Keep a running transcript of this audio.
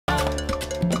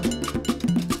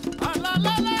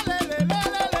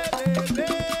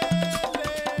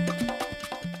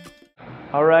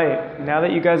All right, now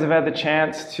that you guys have had the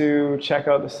chance to check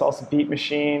out the salsa beat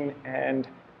machine and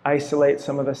isolate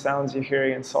some of the sounds you're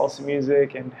hearing in salsa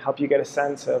music and help you get a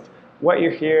sense of what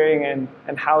you're hearing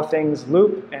and how things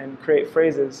loop and create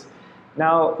phrases,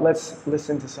 now let's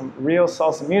listen to some real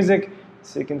salsa music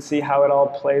so you can see how it all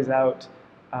plays out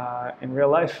in real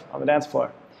life on the dance floor.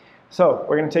 So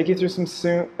we're going to take you through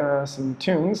some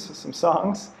tunes, some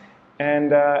songs,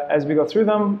 and as we go through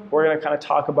them, we're going to kind of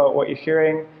talk about what you're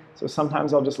hearing. So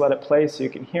sometimes I'll just let it play so you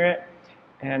can hear it,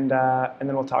 and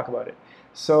then we'll talk about it.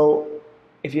 So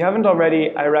if you haven't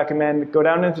already, I recommend go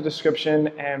down into the description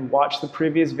and watch the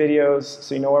previous videos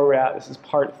so you know where we're at. This is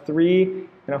part 3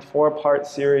 in a 4-part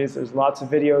series. There's lots of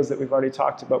videos that we've already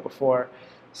talked about before.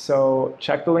 So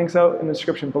check the links out in the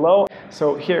description below.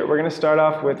 So here, we're going to start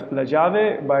off with La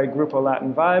Llave by Grupo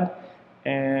Latin Vibe,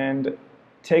 and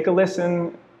take a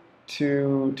listen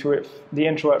to the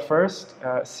intro at first.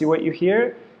 See what you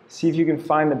hear. See if you can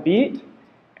find the beat,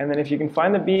 and then if you can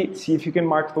find the beat, see if you can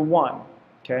mark the 1,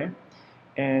 okay?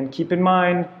 And keep in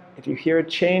mind, if you hear a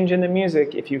change in the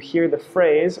music, if you hear the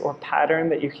phrase or pattern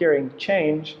that you're hearing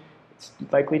change, it's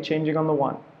likely changing on the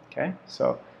 1, okay?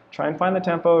 So try and find the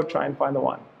tempo, try and find the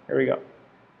 1. Here we go.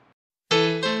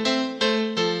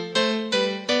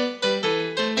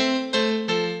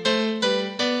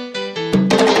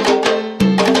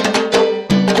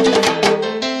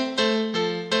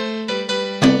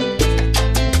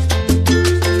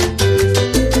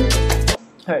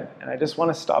 And I just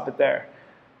want to stop it there.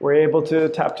 We're able to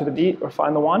tap to the beat or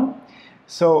find the 1.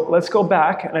 So let's go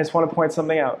back, and I just want to point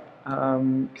something out.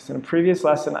 Because in a previous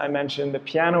lesson I mentioned the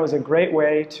piano is a great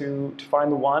way to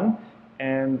find the 1,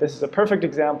 and this is a perfect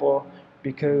example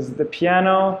because the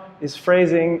piano is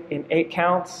phrasing in 8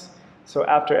 counts. So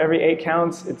after every 8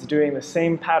 counts, it's doing the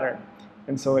same pattern.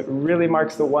 And so it really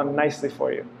marks the 1 nicely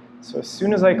for you. So as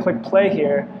soon as I click play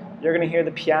here, you're going to hear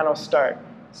the piano start.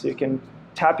 So you can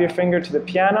tap your finger to the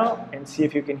piano and see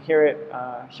if you can hear it,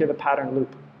 hear the pattern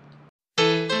loop.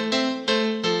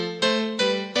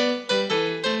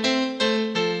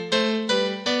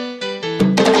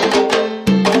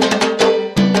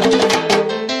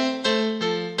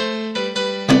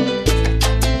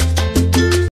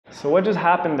 So what just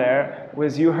happened there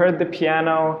was you heard the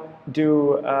piano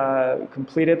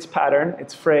complete its pattern,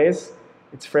 its phrase.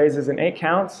 Its phrase is in 8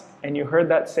 counts, and you heard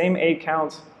that same 8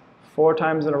 counts 4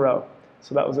 times in a row.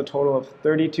 So that was a total of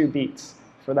 32 beats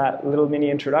for that little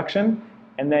mini introduction.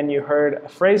 And then you heard a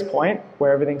phrase point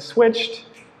where everything switched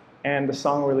and the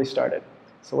song really started.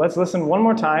 So let's listen one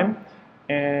more time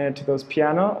to the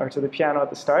piano at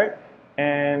the start,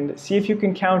 and see if you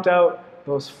can count out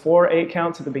those 4 8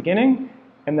 counts at the beginning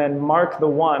and then mark the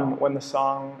 1 when the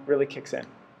song really kicks in.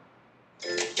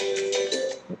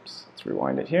 Oops, let's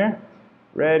rewind it here.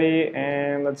 Ready,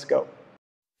 and let's go.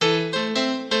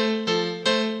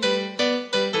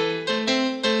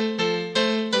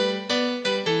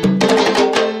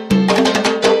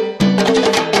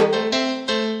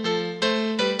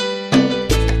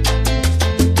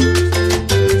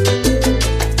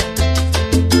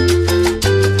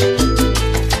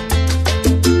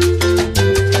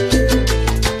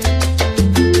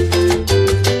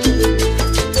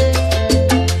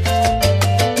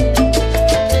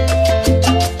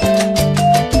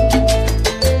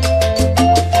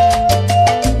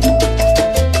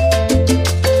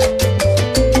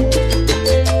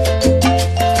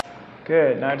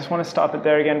 Good. Now I just want to stop it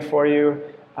there again for you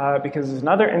because there's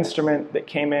another instrument that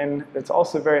came in that's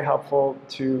also very helpful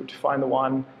to find the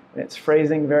 1, and it's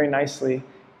phrasing very nicely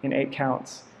in 8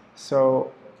 counts.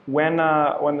 So when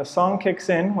the song kicks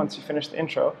in, once you finish the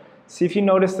intro, see if you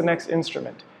notice the next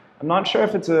instrument. I'm not sure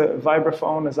if it's a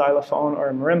vibraphone, a xylophone, or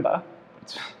a marimba.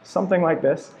 It's something like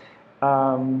this.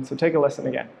 So take a listen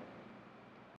again.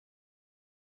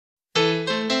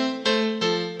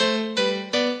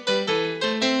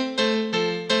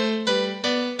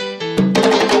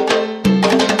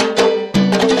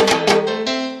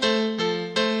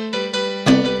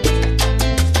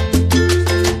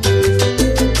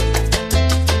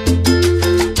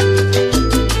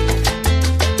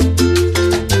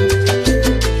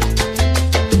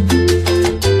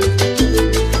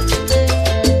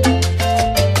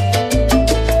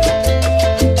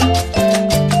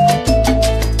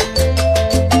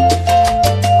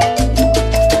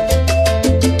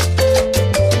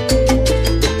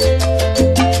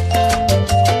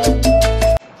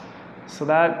 So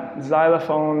that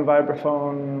xylophone,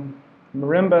 vibraphone,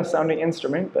 marimba sounding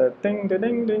instrument, the ding, ding,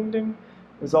 ding, ding, ding,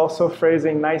 is also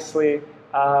phrasing nicely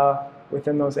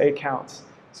within those 8 counts.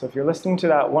 So if you're listening to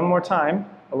that one more time,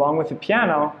 along with the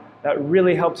piano, that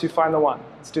really helps you find the 1.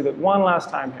 Let's do that one last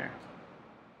time here.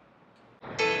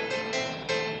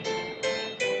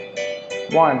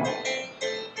 1,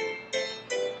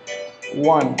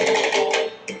 1,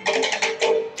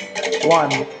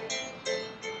 1,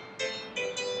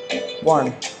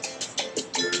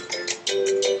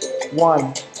 1,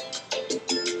 1,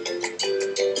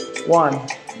 1,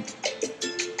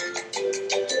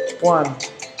 1,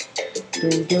 do,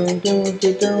 do, do,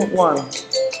 do, do, 1,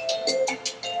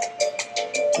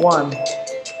 1,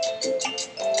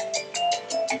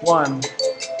 1,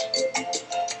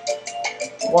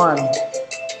 1,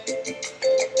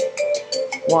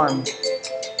 1,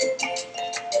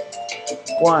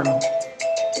 1,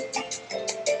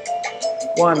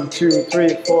 1, 2,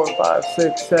 3, 4, 5,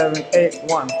 6, 7, 8,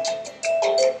 1.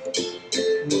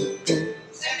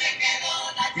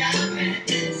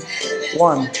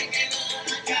 One.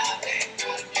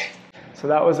 So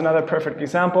that was another perfect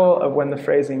example of when the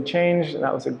phrasing changed, and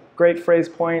that was a great phrase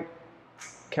point.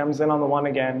 Comes in on the 1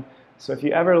 again. So if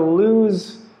you ever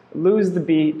lose the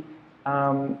beat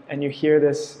and you hear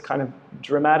this kind of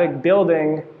dramatic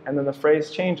building and then the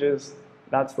phrase changes,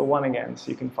 that's the 1 again,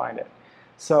 so you can find it.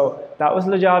 So that was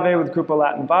Le Jave with Grupo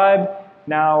Latin Vibe.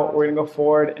 Now we're going to go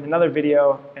forward in another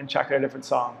video and check out a different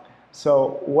song.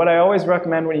 So what I always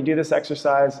recommend when you do this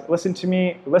exercise, listen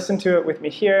to it with me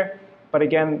here, but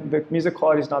again, the music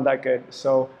quality is not that good.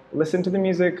 So listen to the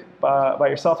music by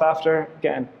yourself after.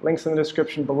 Again, links in the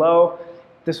description below.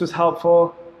 If this was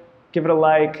helpful, give it a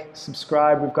like,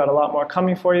 subscribe. We've got a lot more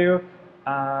coming for you,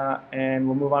 and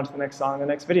we'll move on to the next song in the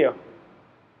next video.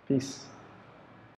 Peace.